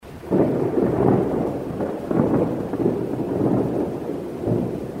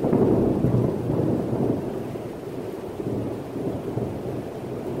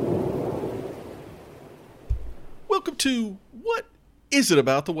to What Is It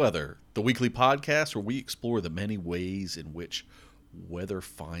About the Weather, the weekly podcast where we explore the many ways in which weather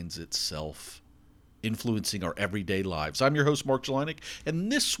finds itself influencing our everyday lives. I'm your host, Mark Jelenic,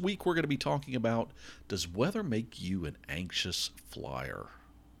 and this week we're going to be talking about, does weather make you an anxious flyer?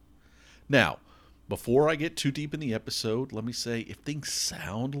 Now, before I get too deep in the episode, let me say, if things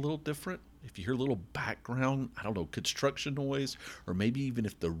sound a little different, if you hear a little background, construction noise, or maybe even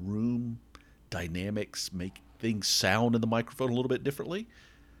if the room dynamics make things sound in the microphone a little bit differently,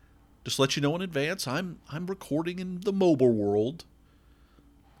 just let you know in advance, I'm recording in the mobile world,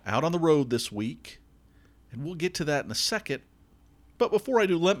 out on the road this week, and we'll get to that in a second. But before I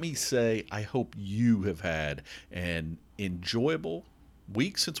do, let me say I hope you have had an enjoyable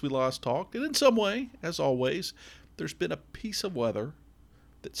week since we last talked, and in some way, as always, there's been a piece of weather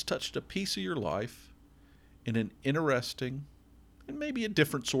that's touched a piece of your life in an interesting and maybe a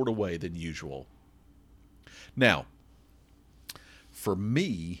different sort of way than usual. Now, for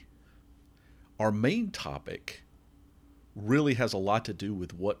me, our main topic really has a lot to do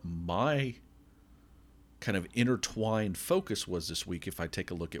with what my kind of intertwined focus was this week if I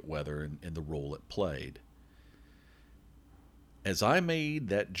take a look at weather and the role it played. As I made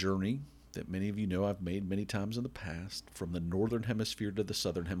that journey that many of you know I've made many times in the past from the northern hemisphere to the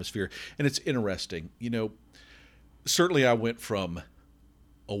southern hemisphere, and it's interesting, certainly I went from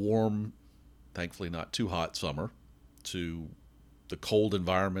a warm, thankfully not too hot summer to the cold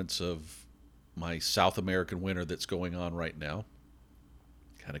environments of my South American winter that's going on right now.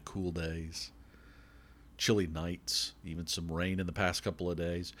 Kind of cool days, chilly nights, even some rain in the past couple of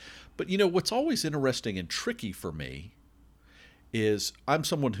days. But what's always interesting and tricky for me is I'm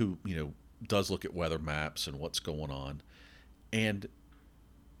someone who, does look at weather maps and what's going on. And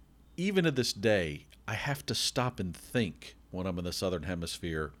even to this day, I have to stop and think when I'm in the southern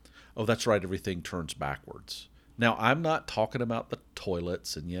hemisphere, oh, that's right, everything turns backwards. Now, I'm not talking about the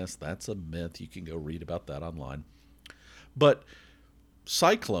toilets, and yes, that's a myth. You can go read about that online. But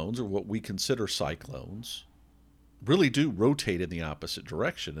cyclones, or what we consider cyclones, really do rotate in the opposite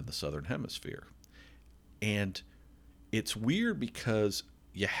direction in the southern hemisphere. And it's weird because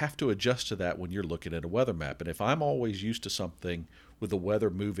you have to adjust to that when you're looking at a weather map. And if I'm always used to something with the weather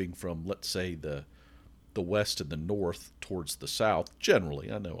moving from, let's say, the west and the north towards the south,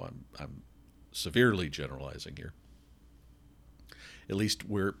 generally, I know I'm severely generalizing here, at least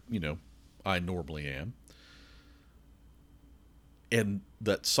where, I normally am, and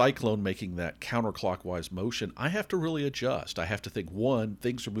that cyclone making that counterclockwise motion, I have to really adjust. I have to think, one,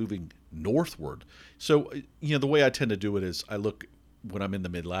 things are moving northward. So, the way I tend to do it is I look, when I'm in the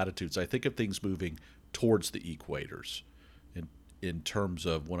mid-latitudes, I think of things moving towards the equators in terms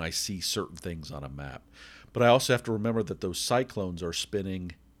of when I see certain things on a map. But I also have to remember that those cyclones are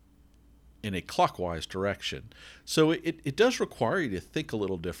spinning in a clockwise direction. So it does require you to think a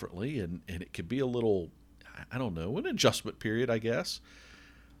little differently, and it could be a little, an adjustment period, I guess.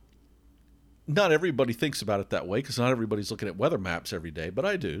 Not everybody thinks about it that way because not everybody's looking at weather maps every day, but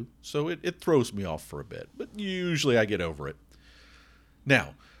I do. So it throws me off for a bit, but usually I get over it.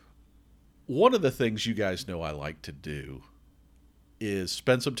 Now, one of the things you guys know I like to do is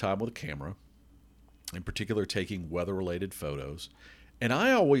spend some time with a camera, in particular taking weather-related photos. And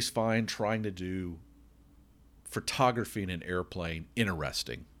I always find trying to do photography in an airplane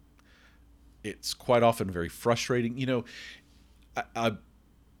interesting. It's quite often very frustrating. I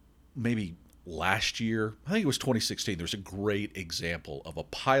maybe last year, I think it was 2016, there's a great example of a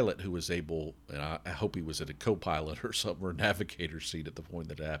pilot who was able, and I hope he was at a co-pilot or something, or a navigator seat at the point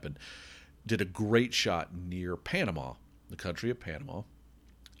that it happened, did a great shot near Panama, the country of Panama,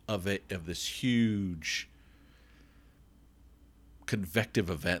 of this huge convective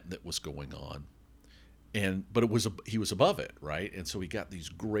event that was going on. But he was above it, right? And so he got these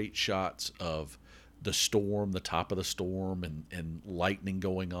great shots of the storm, the top of the storm, and lightning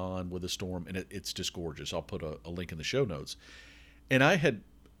going on with the storm, and it's just gorgeous. I'll put a link in the show notes. And I had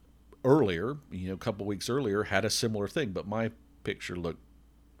earlier, a couple weeks earlier, had a similar thing, but my picture looked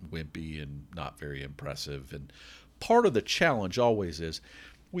wimpy and not very impressive. And part of the challenge always is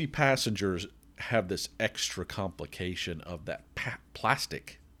we passengers have this extra complication of that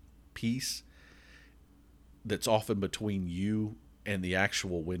plastic piece that's often between you and the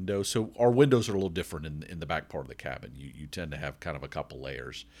actual window. So our windows are a little different in the back part of the cabin. You tend to have kind of a couple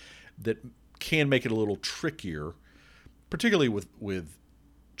layers that can make it a little trickier, particularly with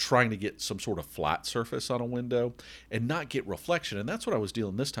trying to get some sort of flat surface on a window and not get reflection. And that's what I was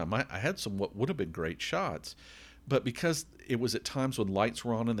dealing this time. I had some what would have been great shots, but because it was at times when lights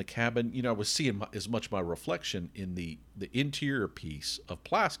were on in the cabin, I was seeing as much my reflection in the interior piece of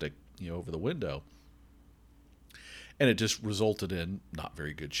plastic, over the window. and it just resulted in not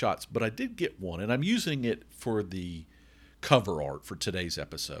very good shots. But I did get one, and I'm using it for the cover art for today's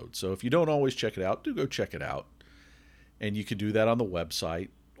episode. So if you don't always check it out, do go check it out. And you can do that on the website,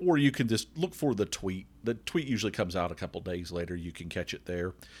 or you can just look for the tweet. The tweet usually comes out a couple days later. You can catch it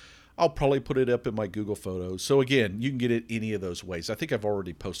there. I'll probably put it up in my Google Photos. So again, you can get it any of those ways. I think I've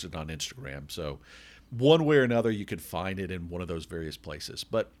already posted it on Instagram. So one way or another, you can find it in one of those various places.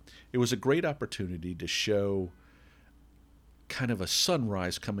 But it was a great opportunity to show kind of a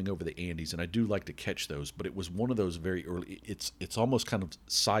sunrise coming over the Andes, and I do like to catch those, but it was one of those very early, it's almost kind of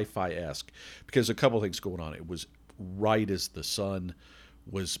sci-fi-esque, because a couple of things going on. It was right as the sun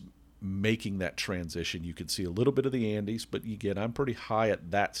was making that transition. You could see a little bit of the Andes, but again, I'm pretty high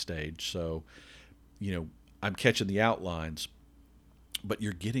at that stage, so I'm catching the outlines, but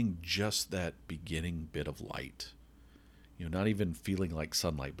you're getting just that beginning bit of light. Not even feeling like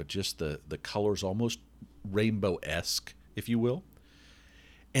sunlight, but just the colors almost rainbow-esque, if you will.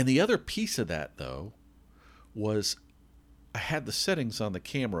 And the other piece of that, though, was I had the settings on the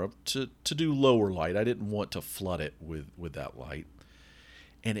camera to do lower light. I didn't want to flood it with that light.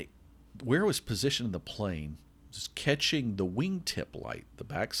 And where it was positioned in the plane, just catching the wingtip light, the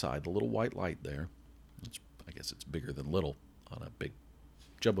backside, the little white light there. I guess it's bigger than little on a big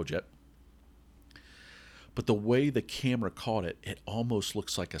jumbo jet. But the way the camera caught it, it almost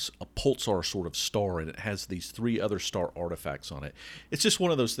looks like a pulsar sort of star, and it has these 3 other star artifacts on it. It's just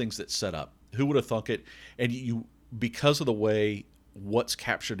one of those things that's set up. Who would have thunk it? And because of the way what's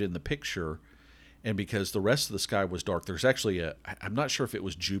captured in the picture, and because the rest of the sky was dark, there's actually I'm not sure if it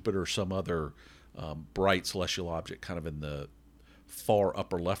was Jupiter or some other bright celestial object kind of in the far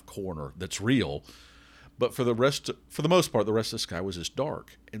upper left corner that's real. But for the most part, the rest of the sky was just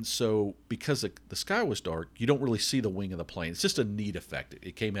dark. And so because the sky was dark, you don't really see the wing of the plane. It's just a neat effect.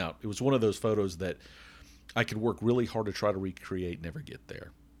 It came out. It was one of those photos that I could work really hard to try to recreate and never get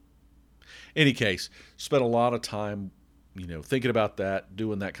there. Any case, spent a lot of time, thinking about that,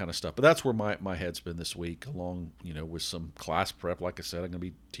 doing that kind of stuff. But that's where my head's been this week, along, with some class prep. Like I said, I'm going to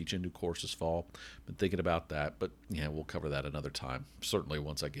be teaching new courses fall. Been thinking about that, but we'll cover that another time, certainly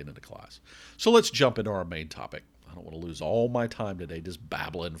once I get into class. So let's jump into our main topic. I don't want to lose all my time today just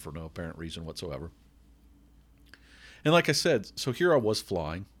babbling for no apparent reason whatsoever. And like I said, so here I was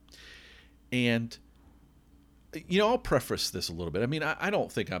flying, and I'll preface this a little bit. I mean, I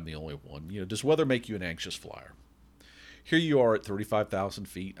don't think I'm the only one. Does weather make you an anxious flyer? Here you are at 35,000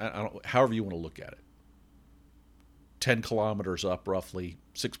 feet, however you want to look at it. 10 kilometers up roughly,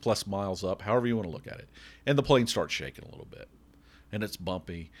 6+ miles up, however you want to look at it. And the plane starts shaking a little bit. And it's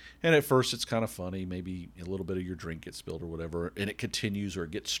bumpy. And at first it's kind of funny. Maybe a little bit of your drink gets spilled or whatever. And it continues or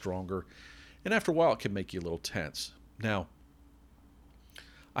it gets stronger. And after a while it can make you a little tense. Now,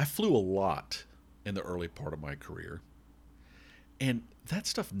 I flew a lot in the early part of my career. And that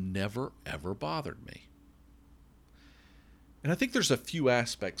stuff never, ever bothered me. And I think there's a few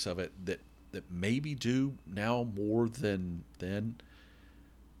aspects of it that maybe do now more than then.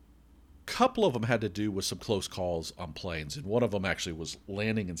 A couple of them had to do with some close calls on planes, and one of them actually was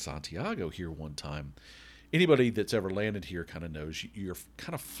landing in Santiago here one time. Anybody that's ever landed here kind of knows you're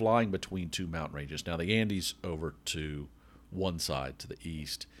kind of flying between 2 mountain ranges. Now, the Andes over to one side, to the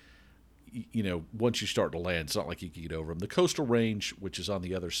east. Once you start to land, it's not like you can get over them. The coastal range, which is on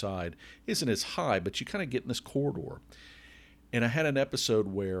the other side, isn't as high, but you kind of get in this corridor. And I had an episode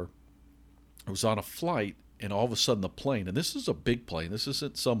where I was on a flight, and all of a sudden the plane, and this is a big plane, this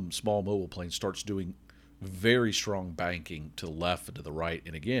isn't some small mobile plane, starts doing very strong banking to the left and to the right.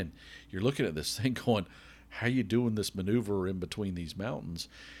 And again, you're looking at this thing going, how are you doing this maneuver in between these mountains?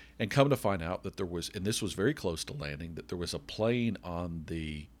 And come to find out that there was, and this was very close to landing, that there was a plane on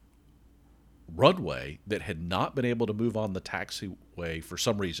the runway that had not been able to move on the taxiway for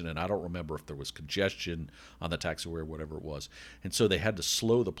some reason, and I don't remember if there was congestion on the taxiway or whatever it was. And so they had to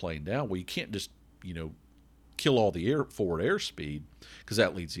slow the plane down. Well, you can't just, kill all the forward airspeed, because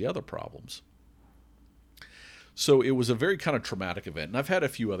that leads to other problems. So it was a very kind of traumatic event, and I've had a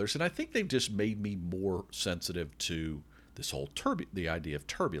few others, and I think they've just made me more sensitive to this whole the idea of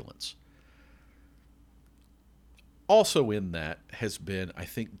turbulence. Also in that has been, I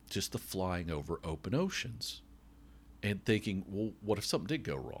think, just the flying over open oceans and thinking, well, what if something did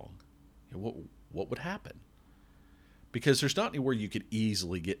go wrong? What would happen? Because there's not anywhere you could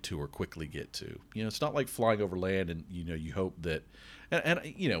easily get to or quickly get to. It's not like flying over land and, you hope that, and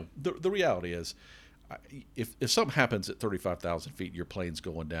the reality is, if something happens at 35,000 feet, your plane's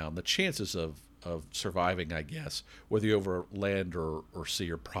going down, the chances of surviving, I guess, whether you're over land or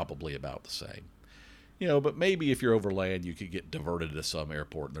sea, are probably about the same. But maybe if you're over land, you could get diverted to some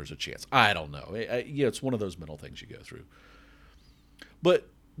airport and there's a chance. I don't know. It's one of those mental things you go through. But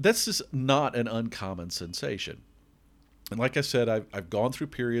that's just not an uncommon sensation. And like I said, I've gone through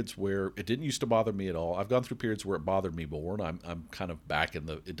periods where it didn't used to bother me at all. I've gone through periods where it bothered me more, and I'm kind of back in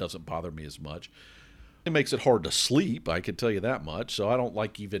it doesn't bother me as much. It makes it hard to sleep, I can tell you that much. So I don't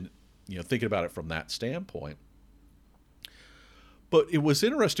like even, thinking about it from that standpoint. But it was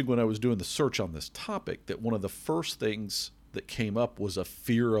interesting when I was doing the search on this topic that one of the first things that came up was a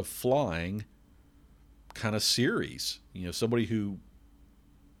fear of flying kind of series. Somebody who,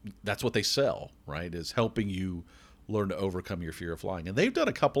 that's what they sell, right, is helping you learn to overcome your fear of flying. And they've done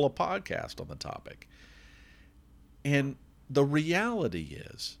a couple of podcasts on the topic. And the reality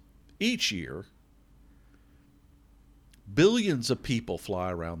is, each year, billions of people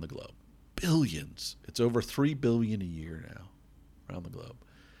fly around the globe. Billions. It's over 3 billion a year now around the globe.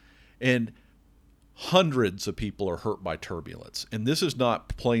 And hundreds of people are hurt by turbulence. And this is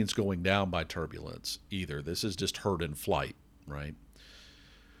not planes going down by turbulence either. This is just hurt in flight, right?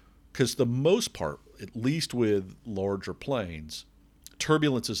 Because the most part, at least with larger planes,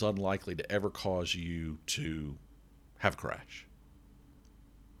 turbulence is unlikely to ever cause you to have a crash.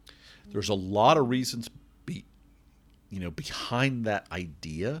 There's a lot of reasons behind that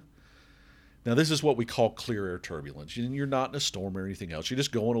idea. Now, this is what we call clear air turbulence. You're not in a storm or anything else. You're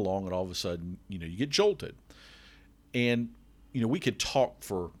just going along, and all of a sudden, you get jolted. And, we could talk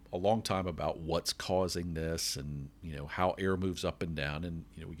for a long time about what's causing this and, how air moves up and down. And,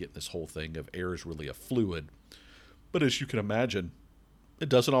 we get this whole thing of air is really a fluid. But as you can imagine, it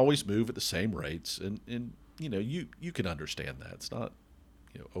doesn't always move at the same rates. And you can understand that. It's not,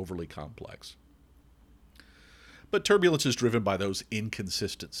 overly complex. But turbulence is driven by those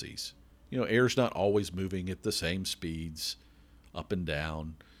inconsistencies. Air's not always moving at the same speeds, up and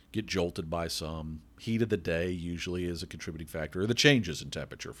down, get jolted by some. Heat of the day usually is a contributing factor, or the changes in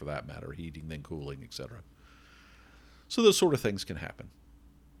temperature for that matter, heating, then cooling, etc. So those sort of things can happen.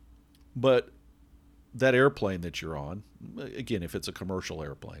 But that airplane that you're on, again, if it's a commercial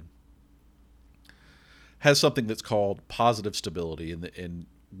airplane, has something that's called positive stability, in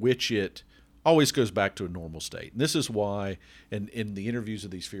which it always goes back to a normal state. And this is why, in the interviews of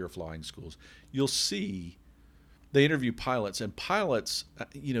these fear of flying schools, you'll see they interview pilots, and pilots,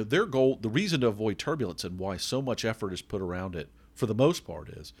 their goal, the reason to avoid turbulence and why so much effort is put around it, for the most part,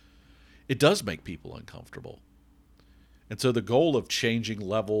 is it does make people uncomfortable. And so the goal of changing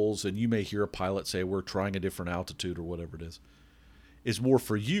levels, and you may hear a pilot say, we're trying a different altitude or whatever it is more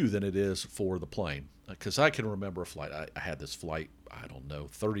for you than it is for the plane. Because I can remember a flight. I had this flight,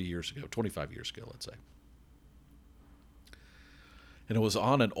 30 years ago, 25 years ago, let's say. And it was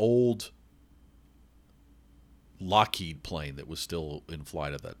on an old Lockheed plane that was still in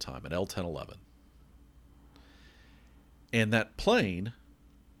flight at that time, an L-1011. And that plane,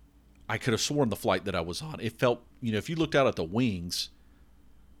 I could have sworn the flight that I was on, it felt, if you looked out at the wings,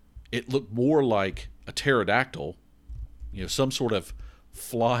 it looked more like a pterodactyl, some sort of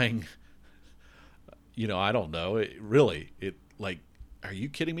flying, I don't know. Are you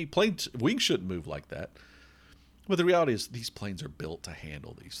kidding me? Wings shouldn't move like that. But the reality is these planes are built to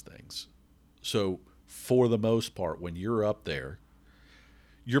handle these things. So for the most part, when you're up there,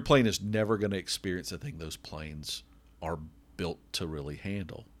 your plane is never going to experience the thing those planes are built to really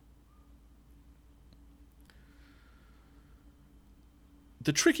handle.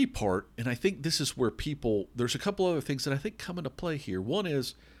 The tricky part, and I think this is where there's a couple other things that I think come into play here. One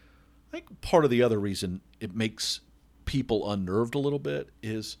is, I think part of the other reason it makes people unnerved a little bit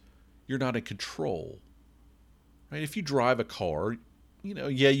is you're not in control, right? If you drive a car,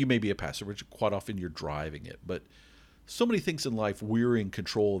 you may be a passenger, but quite often you're driving it. But so many things in life, we're in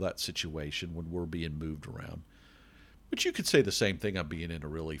control of that situation when we're being moved around. But you could say the same thing on being in a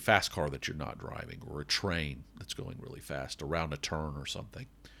really fast car that you're not driving, or a train that's going really fast around a turn or something.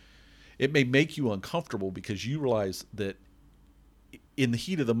 It may make you uncomfortable because you realize that in the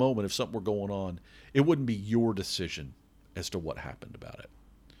heat of the moment, if something were going on, it wouldn't be your decision as to what happened about it.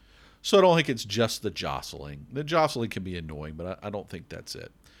 So I don't think it's just the jostling. The jostling can be annoying, but I don't think that's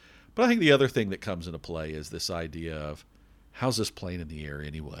it. But I think the other thing that comes into play is this idea of, how's this plane in the air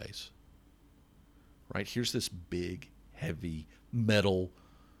anyways? Right? Here's this big, heavy metal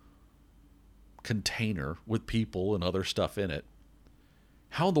container with people and other stuff in it.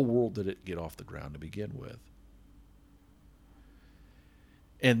 How in the world did it get off the ground to begin with?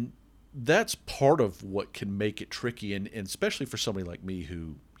 And that's part of what can make it tricky, and especially for somebody like me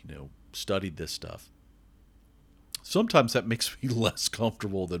who, studied this stuff. Sometimes that makes me less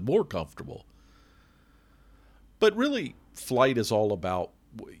comfortable than more comfortable. But really, flight is all about,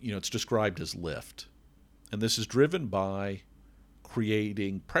 it's described as lift. And this is driven by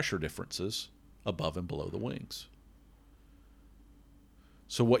creating pressure differences above and below the wings.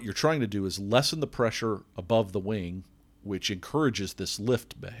 So what you're trying to do is lessen the pressure above the wing, which encourages this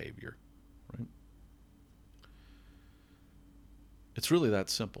lift behavior. Right? It's really that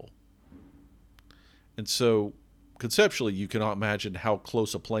simple. And so conceptually, you cannot imagine how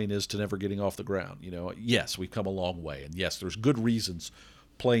close a plane is to never getting off the ground. Yes, we've come a long way. And yes, there's good reasons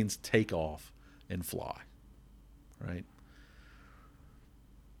planes take off and fly. Right?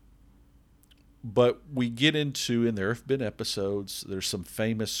 But we get into, and there have been episodes, there's some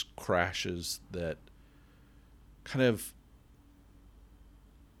famous crashes that kind of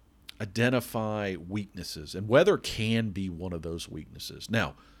identify weaknesses. And weather can be one of those weaknesses.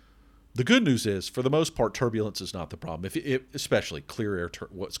 Now, the good news is, for the most part, turbulence is not the problem, especially clear air,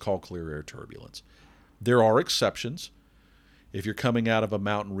 what's called clear air turbulence. There are exceptions. If you're coming out of a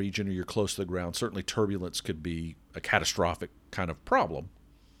mountain region or you're close to the ground, certainly turbulence could be a catastrophic kind of problem.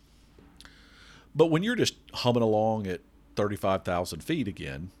 But when you're just humming along at 35,000 feet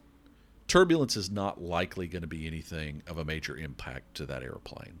again, turbulence is not likely going to be anything of a major impact to that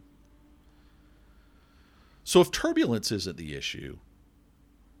airplane. So if turbulence isn't the issue,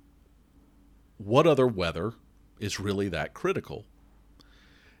 what other weather is really that critical?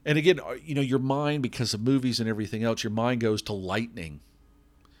 And again, your mind, because of movies and everything else, your mind goes to lightning.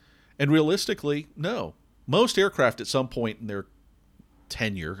 And realistically, no. Most aircraft at some point in their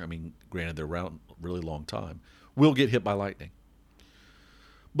tenure, granted they're around a really long time, will get hit by lightning.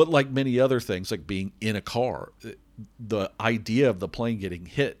 But like many other things, like being in a car, the idea of the plane getting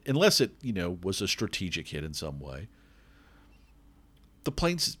hit, unless it, was a strategic hit in some way, the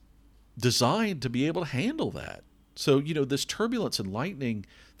plane's designed to be able to handle that. So, this turbulence and lightning,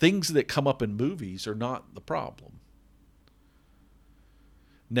 things that come up in movies are not the problem.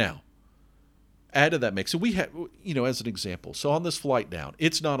 Now, add to that mix. So we had, as an example, so on this flight down,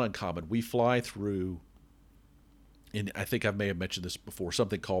 it's not uncommon. We fly through, and I think I may have mentioned this before,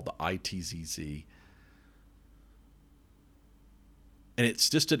 something called the ITZZ. And it's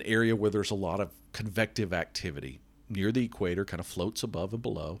just an area where there's a lot of convective activity. Near the equator, kind of floats above and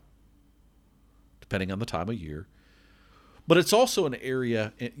below, depending on the time of year. But it's also an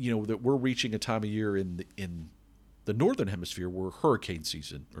area, that we're reaching a time of year in the northern hemisphere where hurricane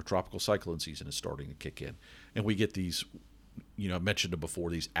season or tropical cyclone season is starting to kick in. And we get these, I mentioned it before,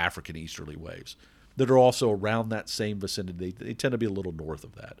 these African easterly waves that are also around that same vicinity. They tend to be a little north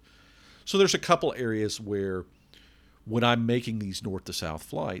of that. So there's a couple areas where when I'm making these north to south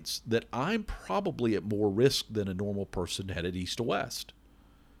flights that I'm probably at more risk than a normal person headed east to west.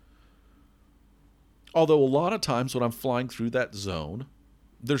 Although a lot of times when I'm flying through that zone,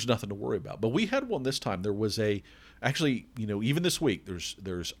 there's nothing to worry about. But we had one this time. There was actually, even this week, there's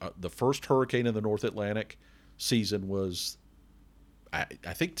the first hurricane in the North Atlantic season was,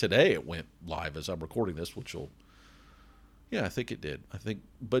 I think today it went live as I'm recording this, I think it did.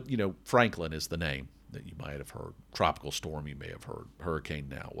 But Franklin is the name that you might have heard. Tropical storm you may have heard. Hurricane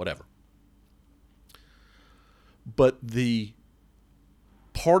now, whatever. But the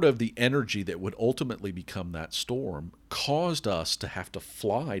part of the energy that would ultimately become that storm caused us to have to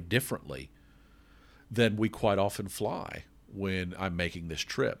fly differently than we quite often fly when I'm making this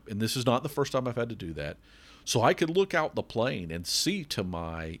trip. And this is not the first time I've had to do that. So I could look out the plane and see to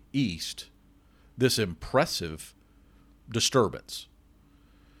my east this impressive disturbance.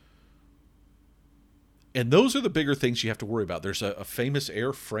 And those are the bigger things you have to worry about. There's a famous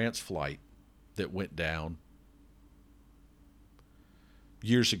Air France flight that went down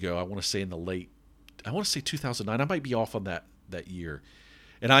years ago. I want to say 2009. I might be off on that year.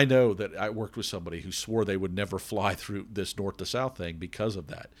 And I know that I worked with somebody who swore they would never fly through this north to south thing because of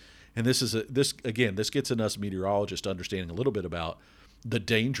that. And this gets in us meteorologists understanding a little bit about the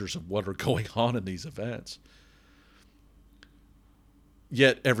dangers of what are going on in these events.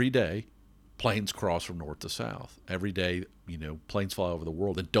 Yet every day, planes cross from north to south. Every day, planes fly over the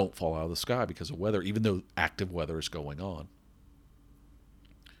world and don't fall out of the sky because of weather, even though active weather is going on.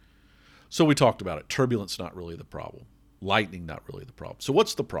 So we talked about it. Turbulence, not really the problem. Lightning, not really the problem. So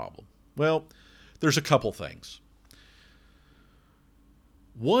what's the problem? Well, there's a couple things.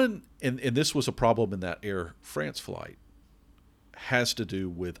 One, and this was a problem in that Air France flight, has to do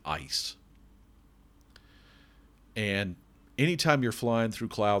with ice. And anytime you're flying through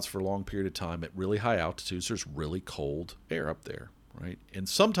clouds for a long period of time at really high altitudes, there's really cold air up there, right? And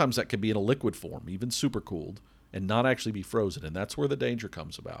sometimes that can be in a liquid form, even supercooled, and not actually be frozen. And that's where the danger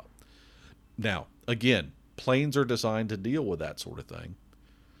comes about. Now, again, planes are designed to deal with that sort of thing.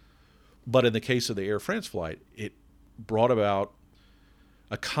 But in the case of the Air France flight, it brought about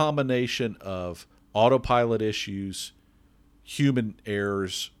a combination of autopilot issues, human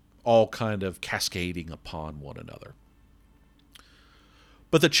errors, all kind of cascading upon one another.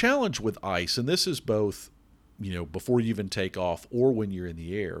 But the challenge with ice, and this is both, before you even take off or when you're in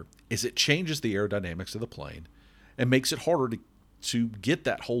the air, is it changes the aerodynamics of the plane and makes it harder to get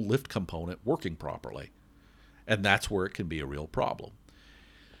that whole lift component working properly. And that's where it can be a real problem.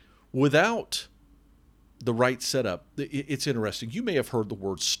 Without the right setup, it's interesting. You may have heard the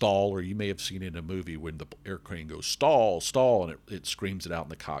word stall, or you may have seen it in a movie when the airplane goes stall, stall, and it screams it out in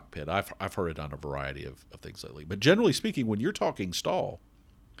the cockpit. I've heard it on a variety of things lately. But generally speaking, when you're talking stall,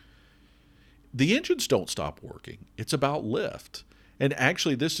 the engines don't stop working. It's about lift. And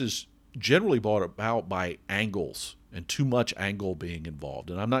actually, this is generally brought about by angles and too much angle being involved.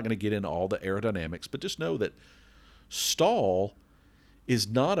 And I'm not going to get into all the aerodynamics, but just know that stall is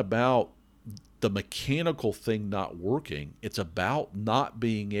not about the mechanical thing not working. It's about not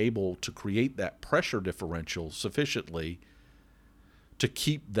being able to create that pressure differential sufficiently to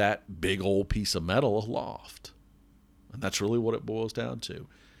keep that big old piece of metal aloft. And that's really what it boils down to.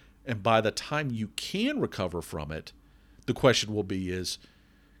 And by the time you can recover from it, the question will be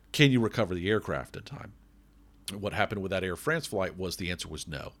can you recover the aircraft in time? What happened with that Air France flight was the answer was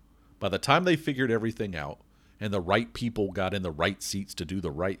no. By the time they figured everything out and the right people got in the right seats to do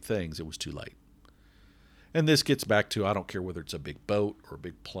the right things, it was too late. And this gets back to, I don't care whether it's a big boat or a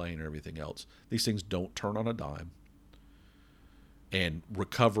big plane or everything else. These things don't turn on a dime. And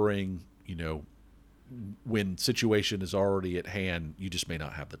recovering, when situation is already at hand, you just may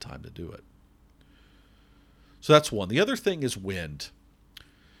not have the time to do it. So that's one. The other thing is wind.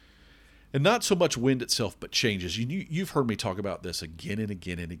 And not so much wind itself, but changes. You've heard me talk about this again and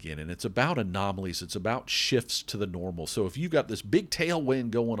again and again, and it's about anomalies. It's about shifts to the normal. So if you've got this big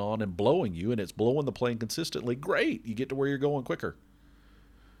tailwind going on and blowing you, and it's blowing the plane consistently, great. You get to where you're going quicker.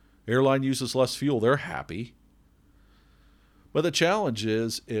 Airline uses less fuel. They're happy. But the challenge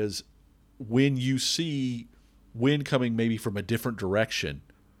is when you see wind coming maybe from a different direction,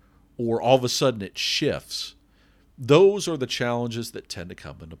 or all of a sudden it shifts, those are the challenges that tend to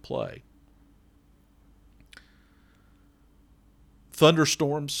come into play.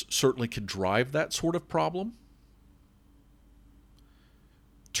 Thunderstorms certainly can drive that sort of problem.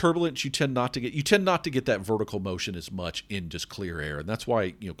 Turbulence, you tend not to get that vertical motion as much in just clear air, and that's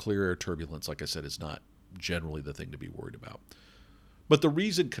why clear air turbulence, like I said, is not generally the thing to be worried about. But the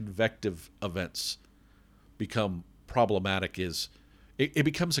reason convective events become problematic is it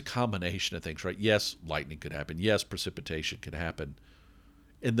becomes a combination of things, right? Yes, lightning could happen. Yes, precipitation could happen,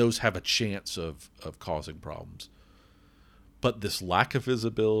 and those have a chance of causing problems. But this lack of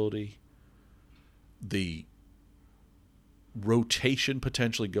visibility, the rotation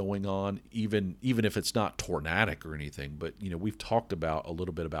potentially going on, even if it's not tornadic or anything, but we've talked about a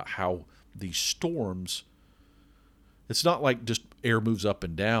little bit about how these storms, it's not like just air moves up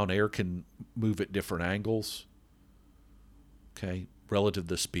and down. Air can move at different angles, okay, relative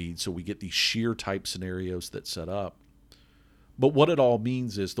to speed. So we get these shear type scenarios that set up. But what it all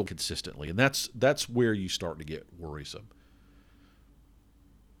means is they'll consistently, and that's where you start to get worrisome.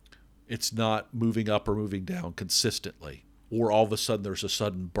 It's not moving up or moving down consistently, or all of a sudden there's a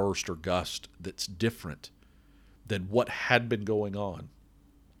sudden burst or gust that's different than what had been going on,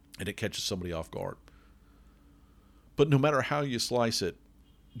 and it catches somebody off guard. But no matter how you slice it,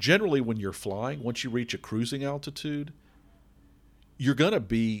 generally when you're flying, once you reach a cruising altitude, you're going to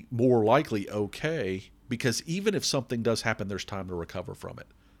be more likely okay, because even if something does happen, there's time to recover from it.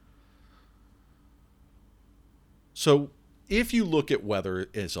 So if you look at weather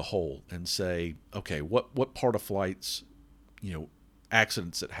as a whole and say, okay, what part of flights,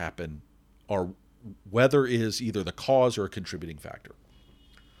 accidents that happen are weather is either the cause or a contributing factor.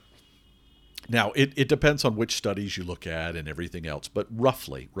 Now, it depends on which studies you look at and everything else, but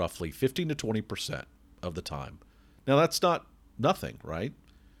roughly 15 to 20% of the time. Now, that's not nothing, right?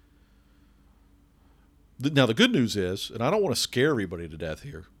 Now, the good news is, and I don't want to scare everybody to death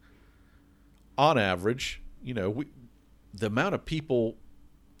here, on average, the amount of people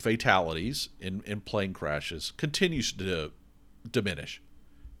fatalities in plane crashes continues to diminish.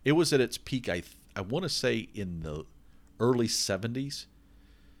 It was at its peak, I want to say, in the early 70s.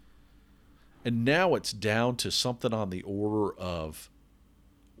 And now it's down to something on the order of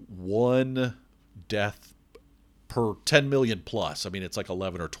one death per 10 million plus. I mean, it's like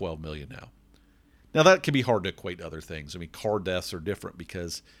 11 or 12 million now. Now, that can be hard to equate to other things. I mean, car deaths are different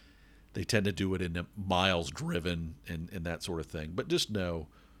because they tend to do it in miles driven and that sort of thing. But just know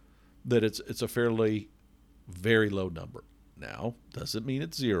that it's a fairly, very low number. Now, doesn't mean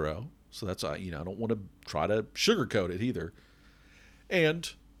it's zero. So that's, I don't want to try to sugarcoat it either. And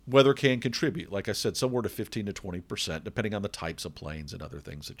Weather can contribute, like I said, somewhere to 15 to 20%, depending on the types of planes and other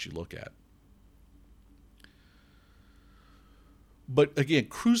things that you look at. But again,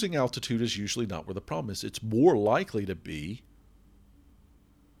 cruising altitude is usually not where the problem is. It's more likely to be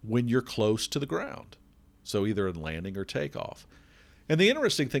when you're close to the ground. So either in landing or takeoff. And the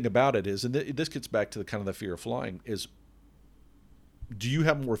interesting thing about it is, and this gets back to the kind of the fear of flying, is do you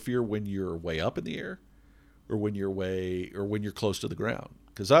have more fear when you're way up in the air or when you're close to the ground?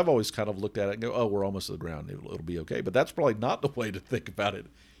 Because I've always kind of looked at it and go, oh, we're almost to the ground. It'll be okay. But that's probably not the way to think about it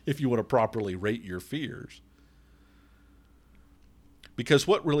if you want to properly rate your fears. Because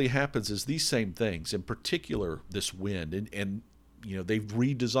what really happens is these same things, in particular this wind, and they've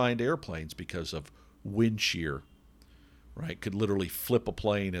redesigned airplanes because of wind shear, right? Could literally flip a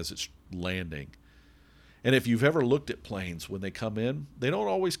plane as it's landing. And if you've ever looked at planes, when they come in, they don't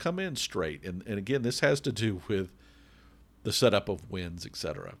always come in straight. And again, this has to do with the setup of winds,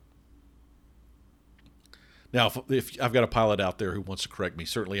 etc. Now, if I've got a pilot out there who wants to correct me,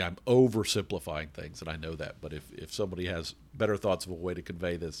 certainly I'm oversimplifying things, and I know that. But if somebody has better thoughts of a way to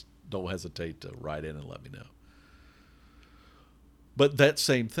convey this, don't hesitate to write in and let me know. But that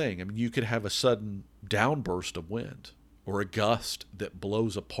same thing, I mean, you could have a sudden downburst of wind or a gust that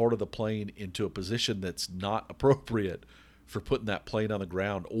blows a part of the plane into a position that's not appropriate for putting that plane on the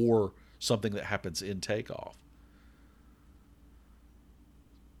ground, or something that happens in takeoff.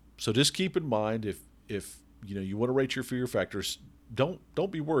 So just keep in mind, if you want to rate your fear factors, don't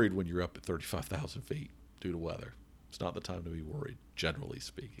be worried when you're up at 35,000 feet due to weather. It's not the time to be worried, generally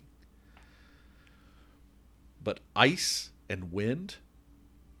speaking. But ice and wind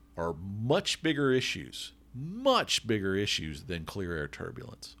are much bigger issues than clear air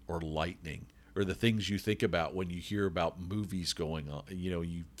turbulence or lightning or the things you think about when you hear about movies going on.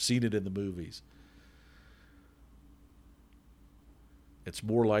 You've seen it in the movies. It's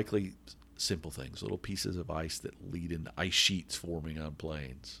more likely simple things, little pieces of ice that lead into ice sheets forming on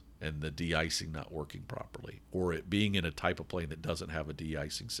planes and the de-icing not working properly, or it being in a type of plane that doesn't have a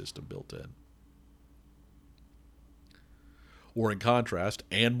de-icing system built in. Or in contrast,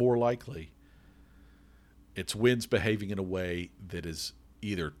 and more likely, it's winds behaving in a way that is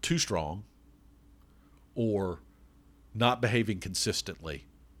either too strong or not behaving consistently,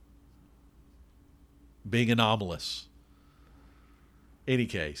 being anomalous. Any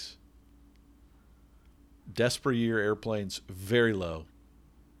case, Desprez year airplanes, very low.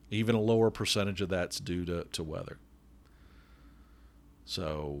 Even a lower percentage of that's due to weather.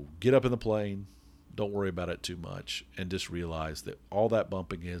 So get up in the plane, don't worry about it too much, and just realize that all that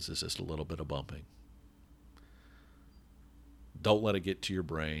bumping is just a little bit of bumping. Don't let it get to your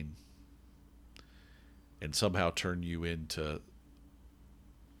brain and somehow turn you into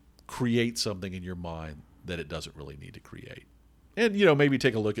create something in your mind that it doesn't really need to create. And, maybe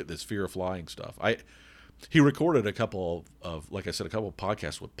take a look at this fear of flying stuff. He recorded a couple of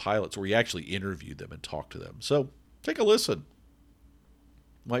podcasts with pilots where he actually interviewed them and talked to them. So take a listen.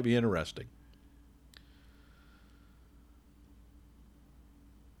 Might be interesting.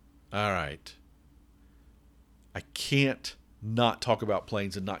 All right. I can't not talk about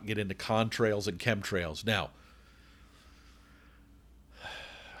planes and not get into contrails and chemtrails. Now,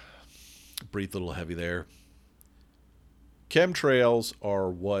 breathe a little heavy there. Chemtrails are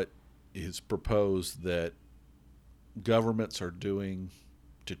what is proposed that governments are doing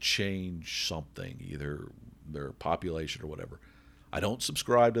to change something, either their population or whatever. I don't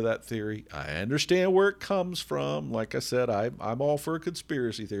subscribe to that theory. I understand where it comes from. Like I said, I'm all for a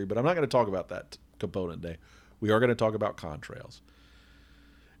conspiracy theory, but I'm not going to talk about that component today. We are going to talk about contrails.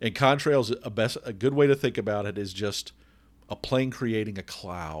 And contrails, a good way to think about it is just a plane creating a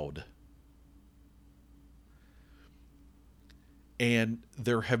cloud. And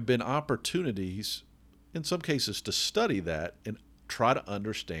there have been opportunities, in some cases, to study that and try to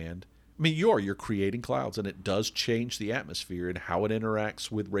understand. I mean, you're creating clouds, and it does change the atmosphere and how it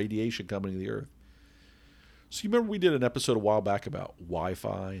interacts with radiation coming to the Earth. So you remember we did an episode a while back about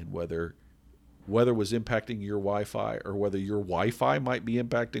Wi-Fi and whether weather was impacting your Wi-Fi or whether your Wi-Fi might be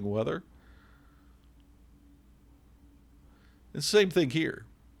impacting weather? It's the same thing here.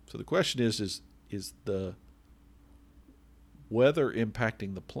 So the question is the weather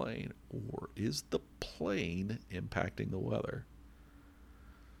impacting the plane, or is the plane impacting the weather?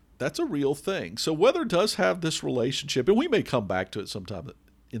 That's a real thing. So weather does have this relationship, and we may come back to it sometime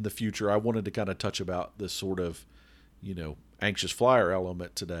in the future. I wanted to kind of touch about this sort of, anxious flyer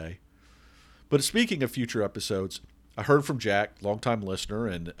element today. But speaking of future episodes, I heard from Jack, longtime listener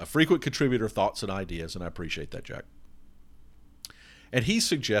and a frequent contributor, thoughts and ideas, and I appreciate that, Jack. And he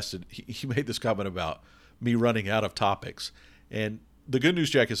suggested, he made this comment about me running out of topics. And the good news,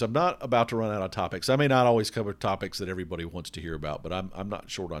 Jack, is I'm not about to run out of topics. I may not always cover topics that everybody wants to hear about, but I'm not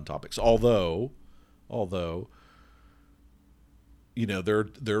short on topics. Although, you know, there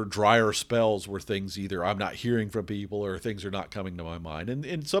are drier spells where things either I'm not hearing from people or things are not coming to my mind.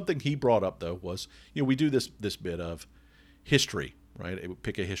 And something he brought up though was, you know, we do this bit of history, right?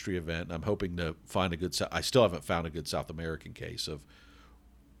 Pick a history event, and I'm hoping to find a good. I still haven't found a good South American case of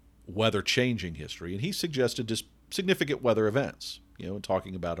weather changing history, and he suggested just significant weather events, you know, and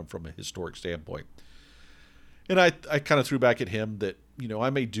talking about them from a historic standpoint. And I kind of threw back at him that, you know, I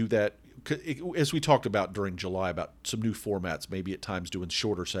may do that, as we talked about during July, about some new formats, maybe at times doing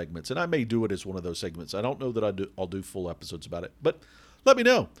shorter segments, and I may do it as one of those segments. I don't know that I'll do full episodes about it, but let me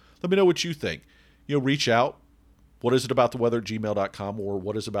know. Let me know what you think. You know, reach out. What is it about the weather at gmail.com or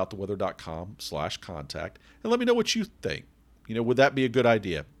whatisabouttheweather.com/contact, and let me know what you think. You know, would that be a good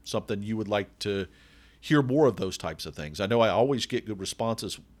idea? Something you would like to hear more of, those types of things? I know I always get good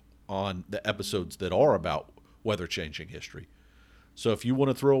responses on the episodes that are about weather changing history. So if you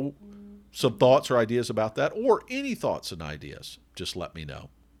want to throw some thoughts or ideas about that, or any thoughts and ideas, just let me know.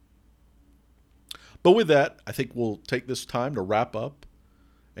 But with that, I think we'll take this time to wrap up.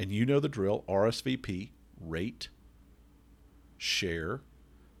 And you know the drill: RSVP, rate, share,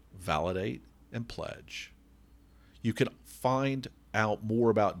 validate, and pledge. You can find out more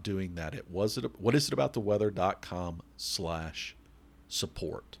about doing that at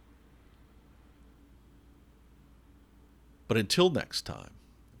whatisabouttheweather.com/support. But until next time,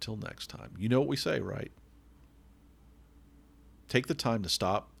 you know what we say, right? Take the time to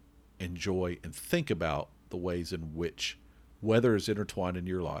stop, enjoy, and think about the ways in which weather is intertwined in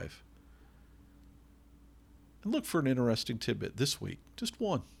your life. And look for an interesting tidbit this week. Just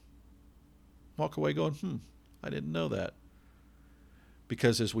one. Walk away going, I didn't know that.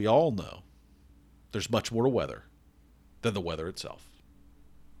 Because as we all know, there's much more to weather than the weather itself.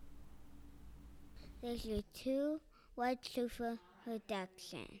 This is Two White Sofa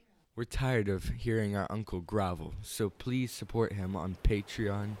Production. We're tired of hearing our Uncle grovel, so please support him on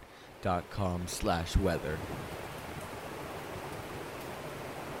patreon.com/weather.